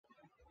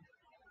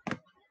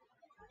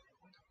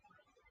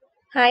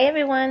Hi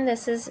everyone,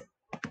 this is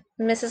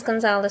Mrs.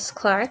 Gonzalez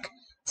Clark.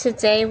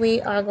 Today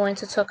we are going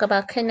to talk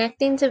about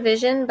connecting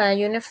division by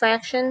unit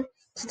fraction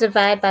to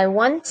divide by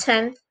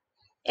 1/10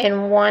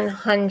 and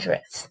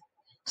 1/100th.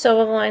 So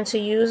we're going to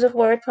use a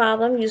word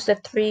problem, use the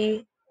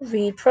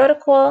 3-read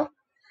protocol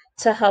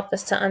to help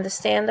us to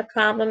understand the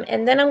problem,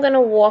 and then I'm going to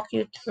walk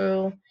you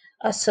through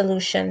a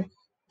solution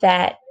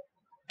that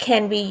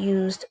can be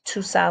used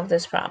to solve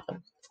this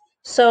problem.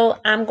 So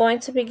I'm going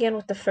to begin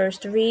with the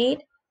first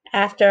read.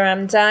 After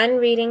I'm done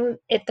reading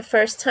it the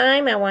first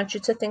time, I want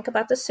you to think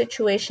about the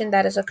situation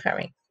that is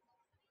occurring.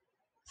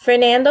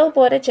 Fernando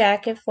bought a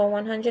jacket for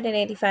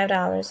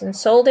 $185 and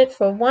sold it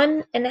for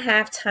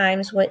 1.5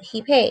 times what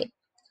he paid.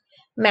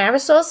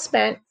 Marisol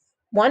spent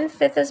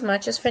 1/5 as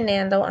much as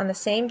Fernando on the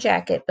same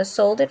jacket, but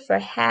sold it for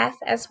half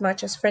as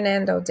much as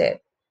Fernando did.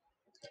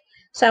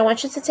 So I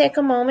want you to take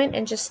a moment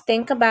and just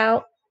think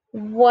about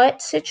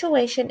what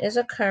situation is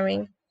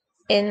occurring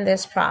in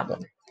this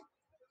problem.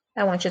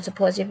 I want you to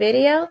pause your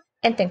video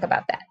and think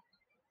about that.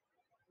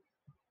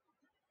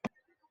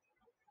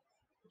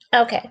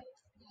 Okay,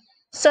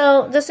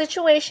 so the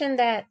situation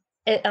that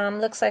it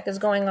looks like is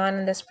going on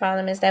in this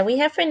problem is that we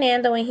have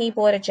Fernando and he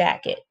bought a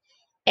jacket.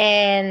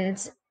 And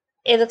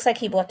it looks like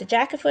he bought the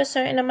jacket for a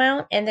certain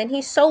amount and then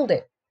he sold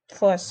it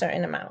for a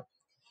certain amount.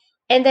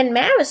 And then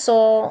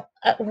Marisol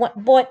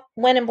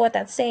went and bought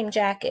that same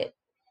jacket,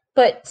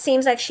 but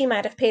seems like she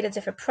might have paid a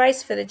different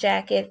price for the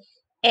jacket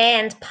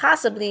and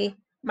possibly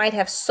might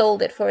have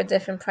sold it for a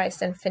different price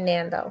than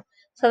Fernando.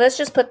 So let's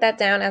just put that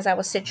down as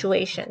our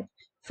situation.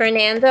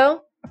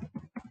 Fernando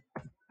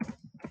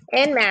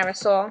and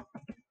Marisol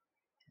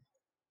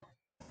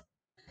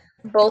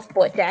both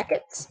bought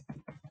jackets.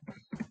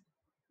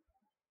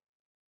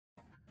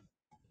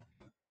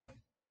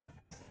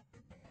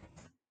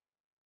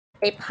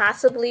 They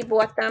possibly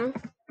bought them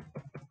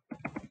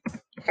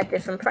at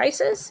different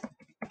prices.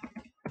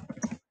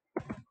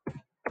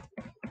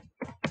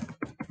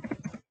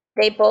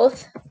 They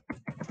both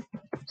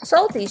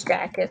sold these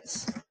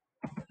jackets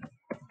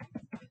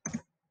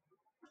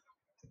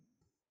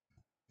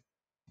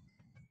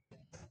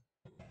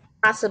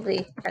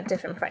possibly at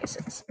different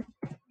prices.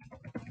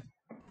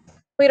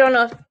 We don't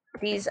know if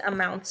these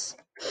amounts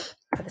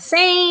are the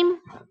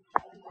same.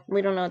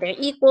 We don't know if they're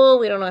equal.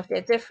 We don't know if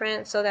they're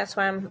different. So that's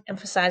why I'm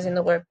emphasizing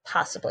the word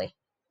possibly.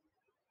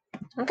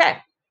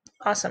 Okay,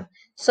 awesome.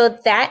 So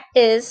that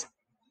is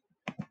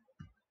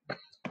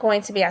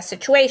going to be our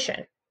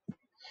situation.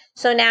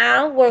 So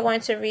now we're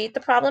going to read the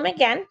problem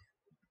again.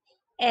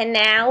 And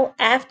now,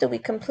 after we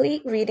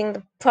complete reading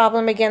the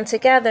problem again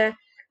together,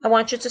 I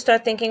want you to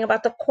start thinking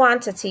about the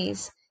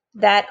quantities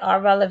that are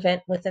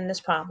relevant within this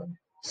problem.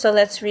 So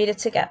let's read it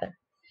together.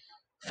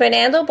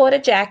 Fernando bought a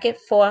jacket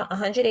for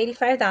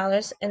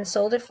 $185 and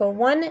sold it for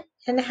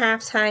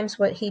 1.5 times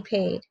what he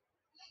paid.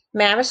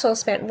 Marisol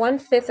spent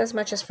 1/5 as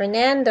much as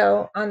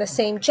Fernando on the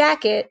same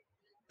jacket,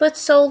 but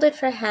sold it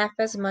for half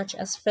as much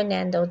as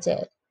Fernando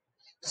did.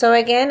 So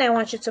again, I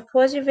want you to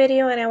pause your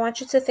video and I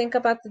want you to think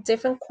about the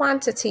different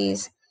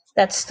quantities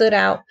that stood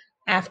out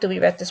after we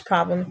read this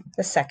problem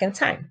the second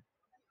time.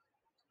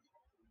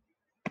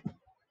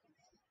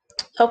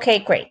 Okay,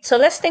 great. So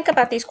let's think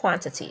about these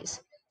quantities.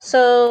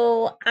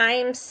 So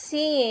I'm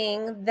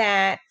seeing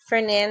that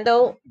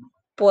Fernando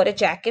bought a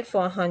jacket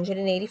for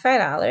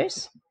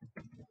 $185.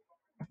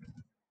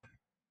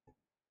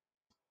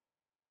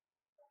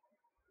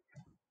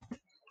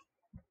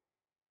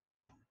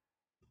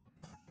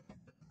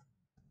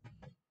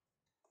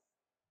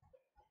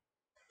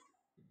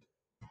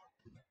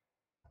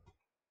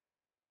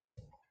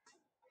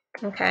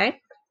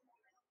 Okay.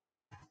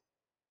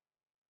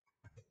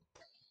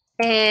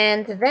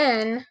 And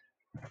then,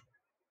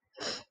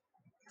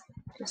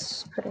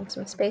 just putting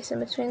some space in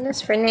between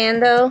this,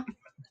 Fernando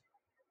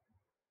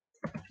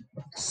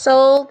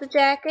sold the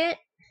jacket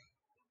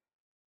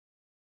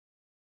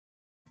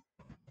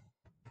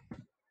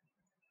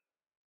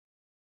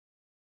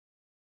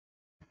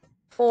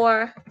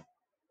for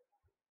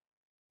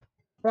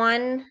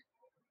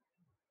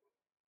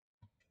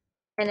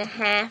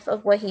 1.5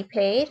 of what he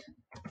paid.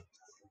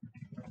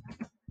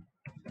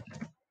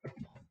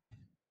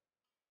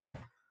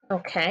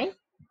 Okay.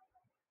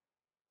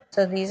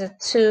 So these are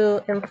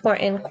two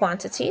important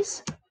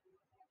quantities.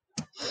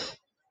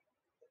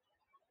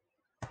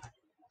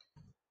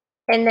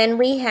 And then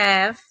we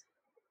have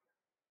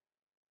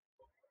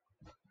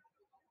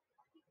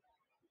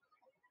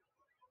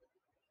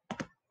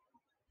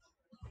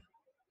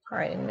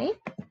pardon me.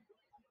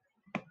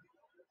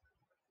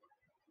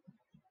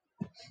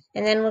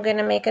 And then we're going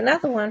to make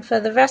another one for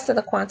the rest of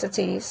the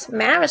quantities.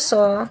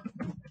 Marisol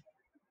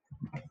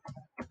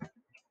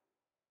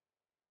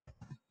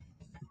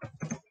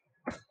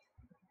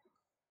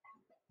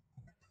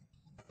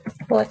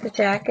bought the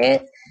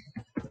jacket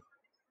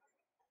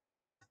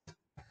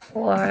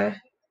for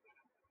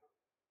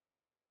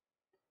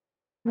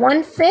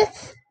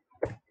 1/5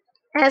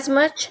 as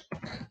much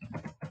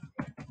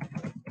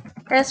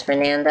as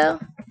Fernando.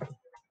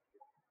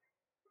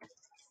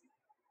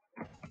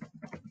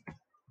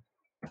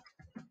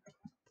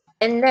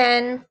 And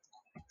then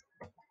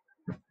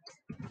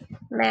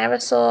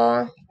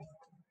Marisol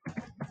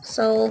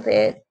sold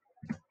it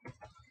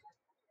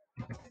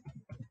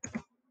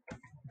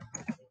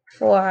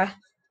for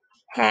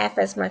half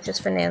as much as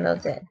Fernando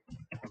did.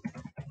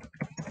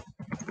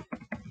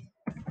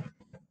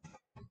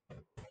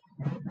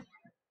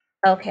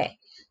 Okay,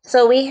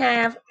 so we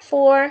have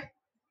 4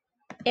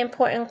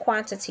 important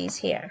quantities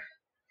here.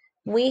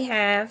 We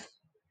have,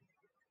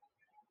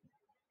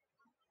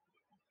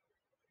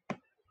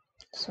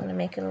 just want to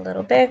make it a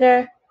little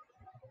bigger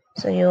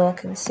so you all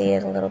can see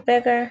it a little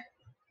bigger.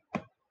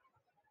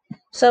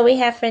 So we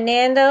have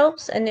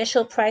Fernando's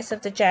initial price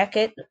of the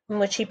jacket,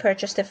 which he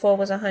purchased it for,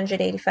 was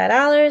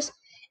 $185,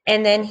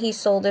 and then he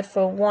sold it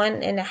for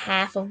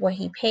 1.5 of what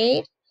he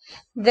paid.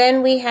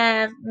 Then we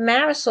have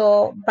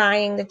Marisol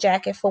buying the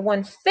jacket for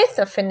 1/5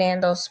 of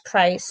Fernando's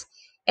price,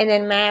 and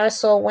then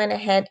Marisol went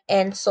ahead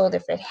and sold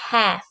it for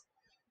half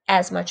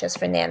as much as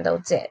Fernando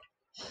did.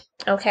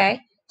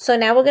 Okay, so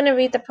now we're going to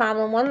read the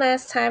problem one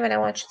last time, and I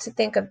want you to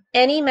think of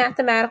any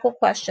mathematical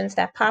questions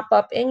that pop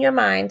up in your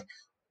mind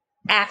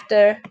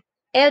after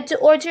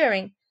or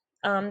during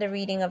the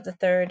reading of the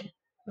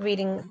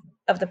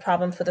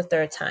problem for the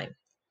 3rd time.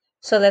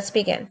 So let's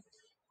begin.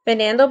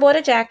 Fernando bought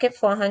a jacket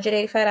for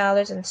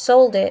 $185 and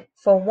sold it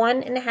for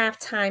 1.5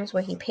 times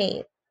what he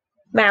paid.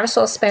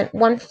 Marisol spent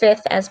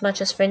 1/5 as much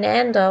as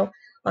Fernando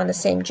on the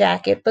same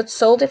jacket, but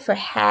sold it for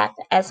half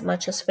as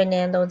much as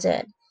Fernando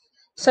did.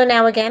 So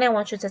now again, I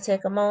want you to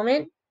take a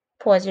moment,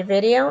 pause your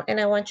video,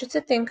 and I want you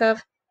to think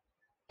of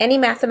any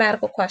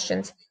mathematical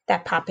questions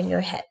that pop in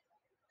your head.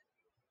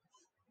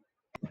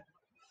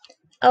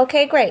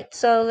 Okay, great.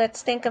 So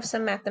let's think of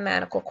some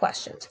mathematical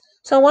questions.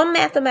 So one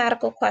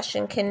mathematical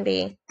question can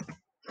be,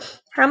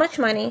 how much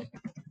money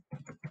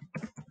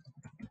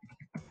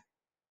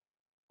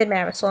did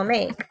Marisol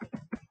make?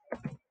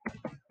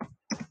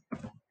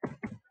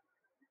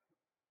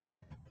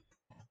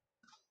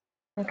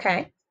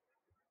 Okay.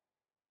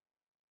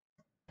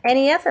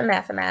 Any other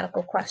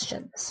mathematical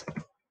questions?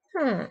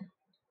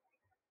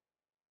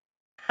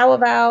 How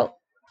about,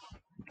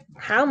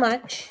 how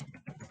much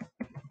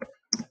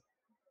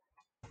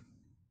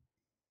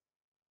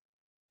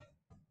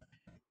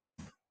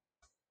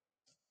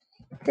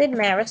did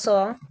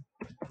Marisol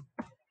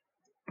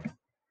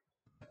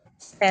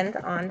spend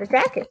on the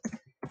jacket?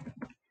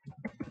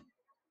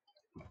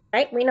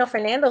 Right? We know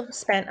Fernando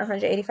spent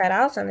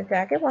 $185 on the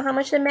jacket. Well, how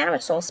much did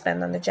Marisol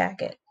spend on the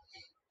jacket?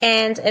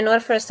 And in order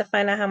for us to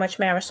find out how much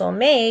Marisol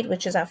made,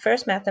 which is our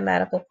first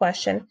mathematical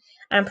question,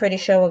 I'm pretty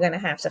sure we're going to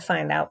have to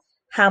find out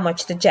how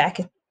much the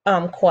jacket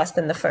cost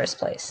in the first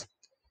place.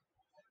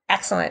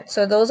 Excellent.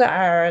 So those are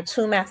our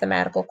 2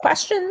 mathematical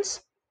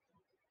questions.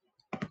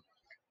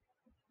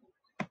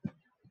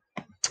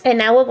 And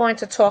now we're going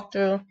to talk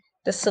through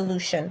the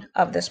solution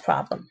of this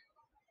problem.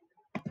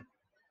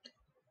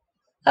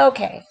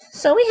 Okay,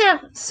 so we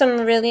have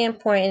some really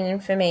important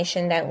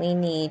information that we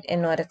need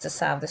in order to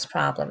solve this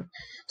problem.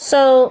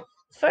 So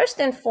first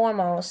and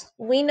foremost,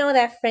 we know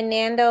that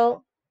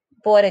Fernando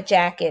bought a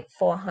jacket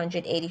for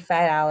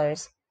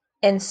 $185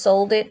 and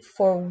sold it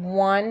for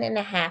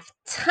 1.5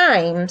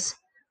 times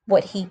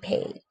what he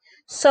paid.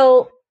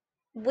 So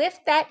with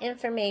that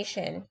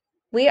information,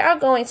 we are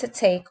going to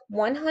take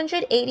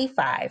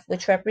 185,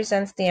 which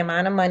represents the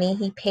amount of money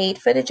he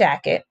paid for the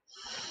jacket,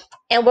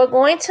 and we're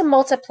going to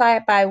multiply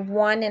it by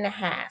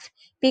 1.5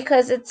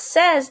 because it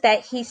says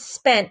that he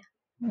sold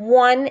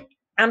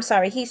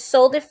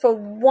it for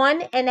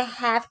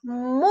 1.5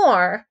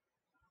 more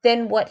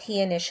than what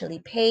he initially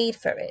paid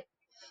for it.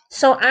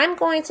 So I'm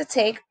going to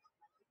take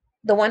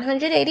the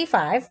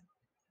 185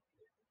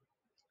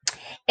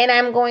 and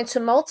I'm going to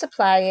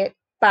multiply it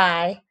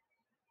by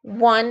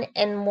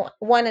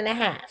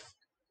 1.5.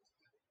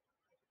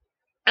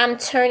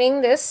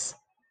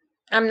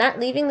 I'm not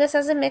leaving this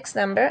as a mixed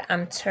number.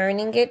 I'm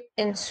turning it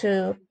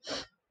into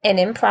an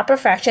improper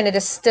fraction. It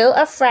is still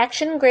a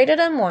fraction greater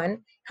than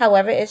 1.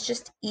 However, it's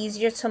just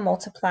easier to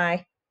multiply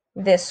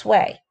this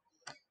way.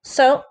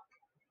 So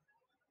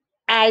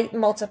I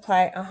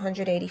multiply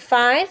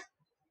 185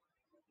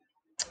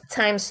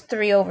 times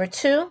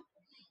 3/2,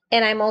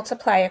 and I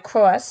multiply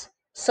across.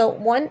 So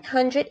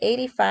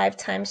 185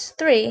 times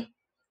 3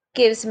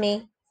 gives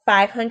me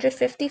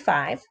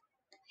 555.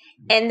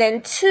 And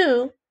then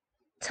 2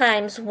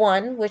 times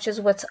 1, which is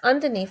what's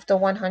underneath the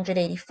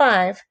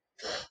 185,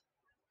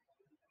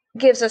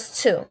 gives us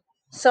 2.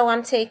 So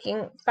I'm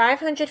taking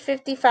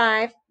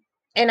 555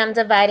 and I'm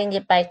dividing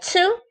it by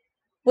 2,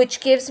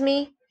 which gives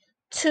me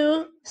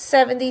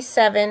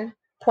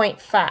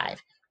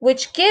 277.5,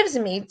 which gives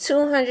me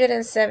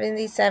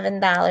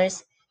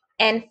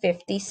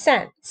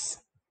 $277.50.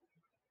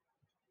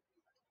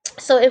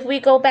 So if we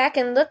go back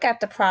and look at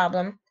the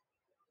problem,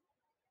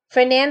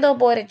 Fernando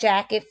bought a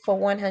jacket for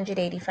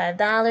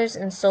 $185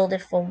 and sold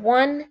it for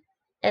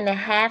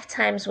 1.5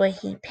 times what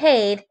he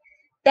paid.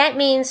 That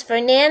means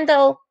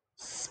Fernando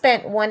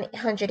spent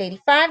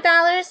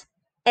 $185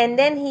 and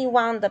then he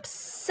wound up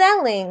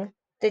selling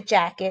the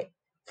jacket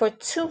for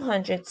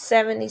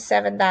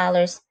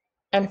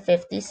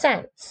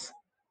 $277.50.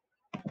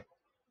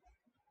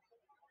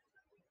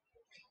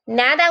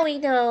 Now that we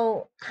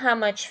know how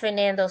much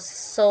Fernando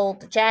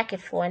sold the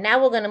jacket for,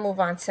 now we're going to move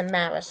on to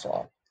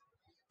Marisol.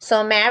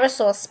 So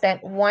Marisol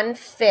spent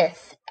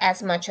 1/5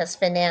 as much as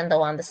Fernando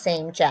on the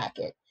same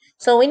jacket.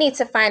 So we need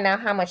to find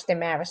out how much did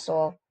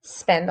Marisol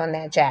spend on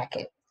that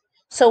jacket.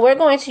 So we're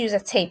going to use a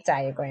tape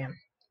diagram.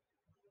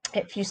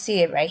 If you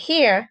see it right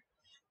here,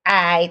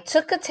 I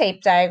took a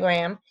tape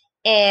diagram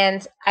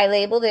and I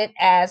labeled it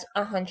as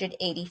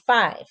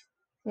 185.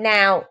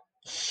 Now,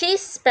 she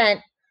spent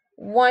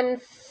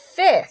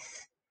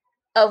 1/5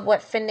 of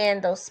what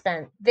Fernando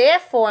spent.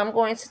 Therefore, I'm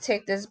going to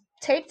take this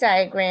tape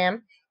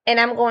diagram and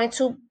I'm going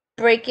to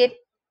break it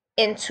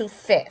into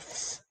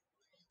fifths.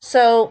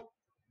 So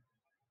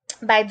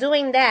by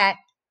doing that,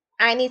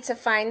 I need to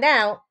find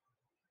out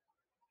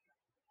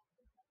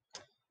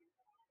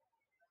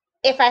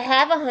if I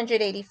have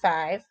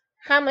 185,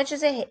 how much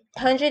is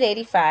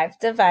 185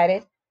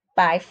 divided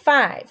by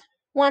 5?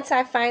 Once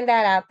I find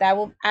that out,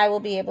 I will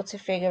be able to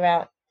figure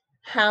out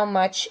how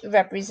much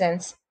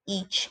represents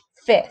each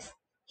fifth.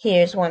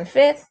 Here's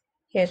 1/5,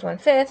 here's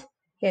 1/5,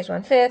 here's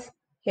 1/5,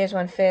 here's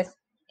 1/5,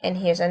 and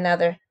here's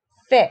another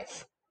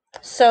fifth.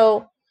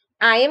 So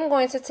I am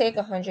going to take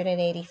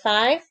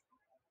 185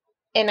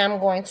 and I'm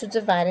going to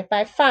divide it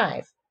by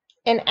 5.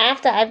 And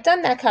after I've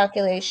done that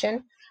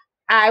calculation,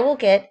 I will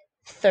get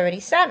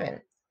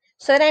 37.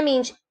 So that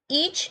means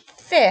each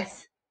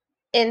fifth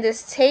in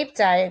this tape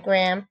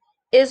diagram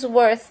is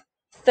worth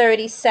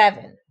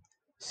 37.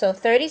 So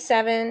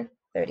 37,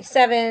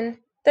 37,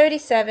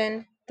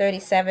 37,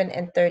 37,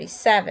 and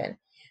 37.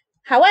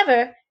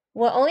 However,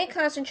 we're only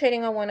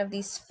concentrating on one of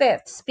these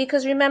fifths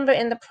because remember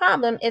in the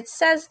problem it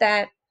says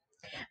that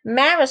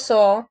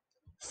Marisol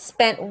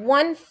spent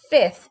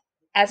 1/5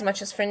 as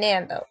much as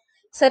Fernando.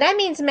 So that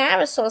means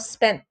Marisol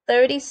spent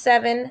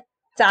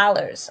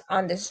 $37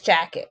 on this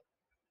jacket.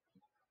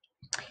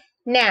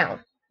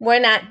 Now, we're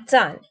not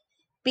done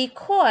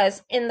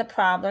because in the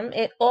problem,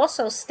 it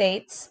also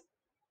states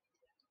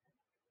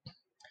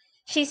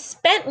she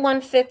spent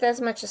 1/5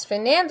 as much as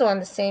Fernando on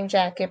the same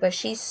jacket, but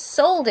she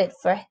sold it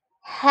for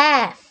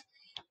half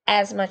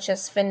as much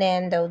as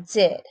Fernando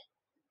did.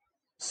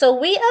 So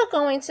we are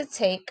going to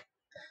take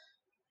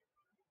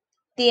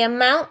the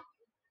amount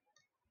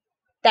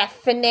that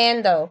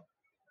Fernando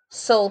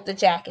sold the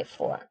jacket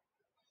for.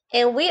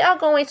 And we are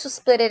going to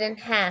split it in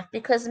half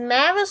because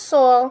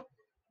Marisol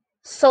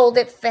sold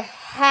it for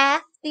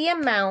half the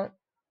amount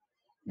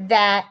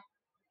that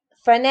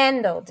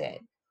Fernando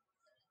did.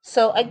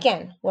 So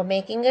again, we're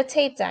making a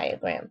tape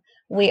diagram.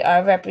 We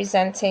are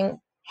representing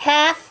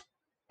half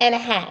and a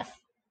half.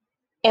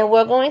 And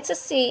we're going to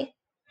see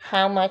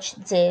how much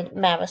did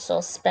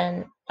Marisol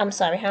spend, how much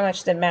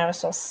did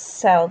Marisol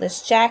sell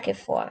this jacket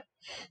for.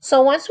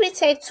 So once we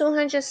take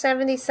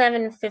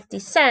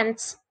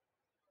 277.50,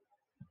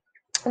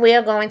 we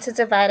are going to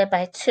divide it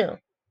by 2.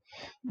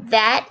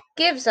 That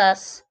gives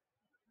us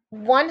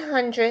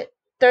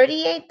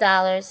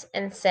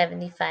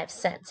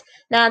 $138.75.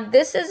 Now,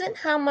 this isn't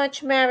how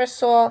much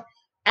Marisol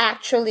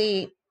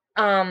actually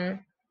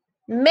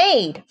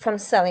made from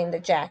selling the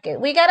jacket.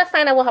 We got to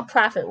find out what her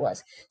profit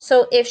was.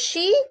 So if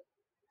she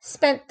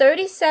spent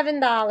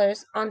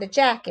 $37 on the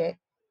jacket,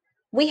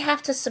 we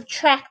have to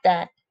subtract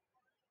that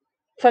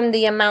from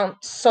the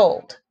amount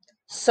sold.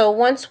 So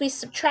once we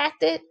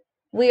subtract it,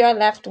 we are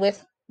left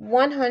with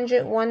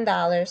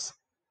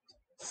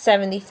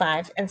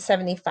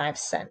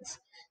 $101.75.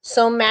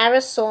 So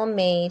Marisol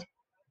made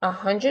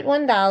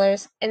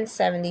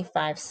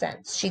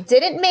 $101.75. She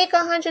didn't make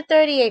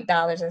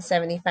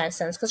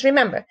 $138.75 because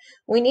remember,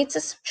 we need to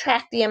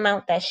subtract the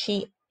amount that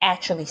she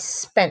actually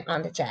spent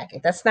on the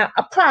jacket. That's not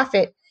a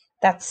profit,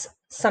 that's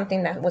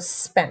something that was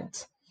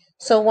spent.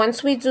 So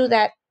once we do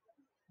that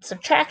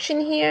subtraction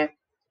here,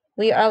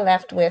 we are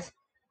left with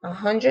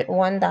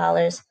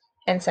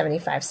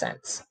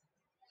 $101.75.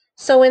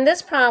 So in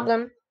this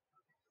problem,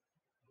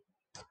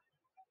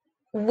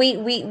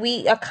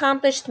 we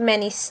accomplished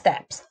many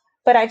steps,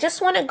 but I just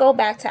want to go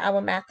back to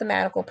our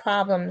mathematical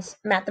questions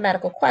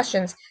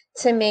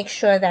to make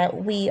sure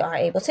that we are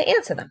able to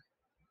answer them.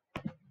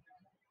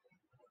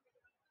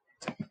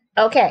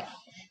 Okay,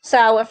 so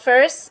our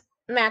first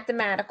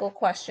mathematical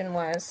question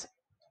was,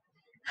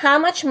 how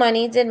much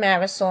money did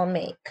Marisol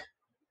make?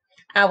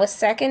 Our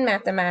second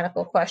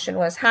mathematical question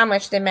was, how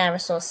much did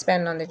Marisol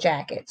spend on the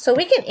jacket? So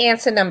we can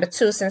answer number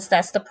 2 since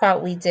that's the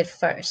part we did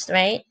first,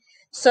 right?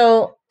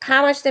 So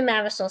how much did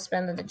Marisol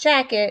spend on the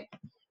jacket?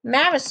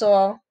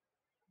 Marisol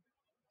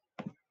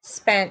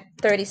spent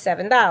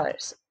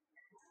 $37.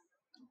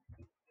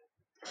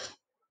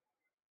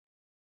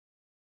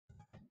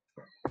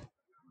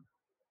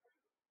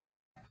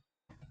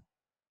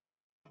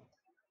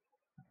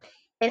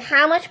 And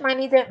how much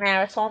money did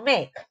Marisol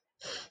make?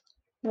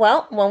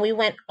 Well, when we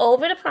went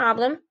over the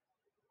problem,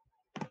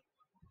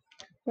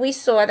 we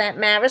saw that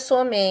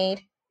Marisol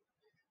made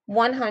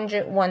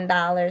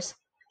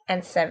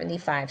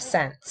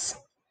 $101.75.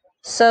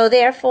 So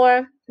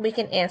therefore, we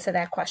can answer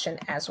that question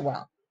as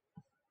well.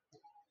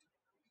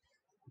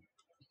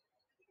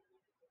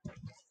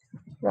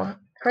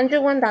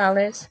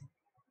 $101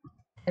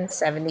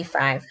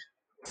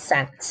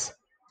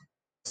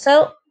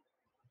 So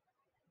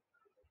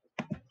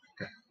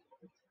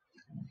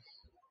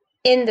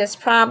in this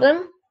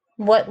problem,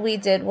 what we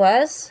did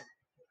was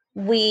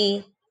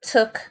we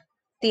took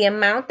the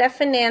amount that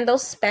Fernando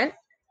spent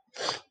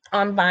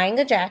on buying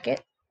a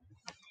jacket.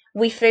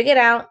 We figured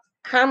out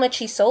how much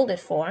he sold it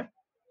for.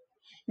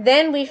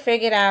 Then we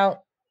figured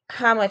out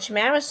how much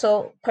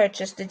Marisol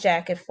purchased the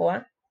jacket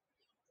for.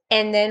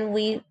 And then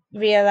we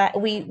realized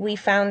we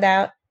found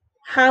out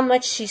how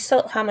much she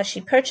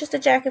purchased the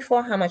jacket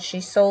for, how much she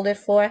sold it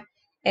for,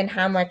 and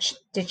how much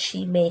did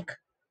she make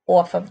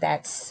off of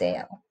that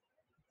sale.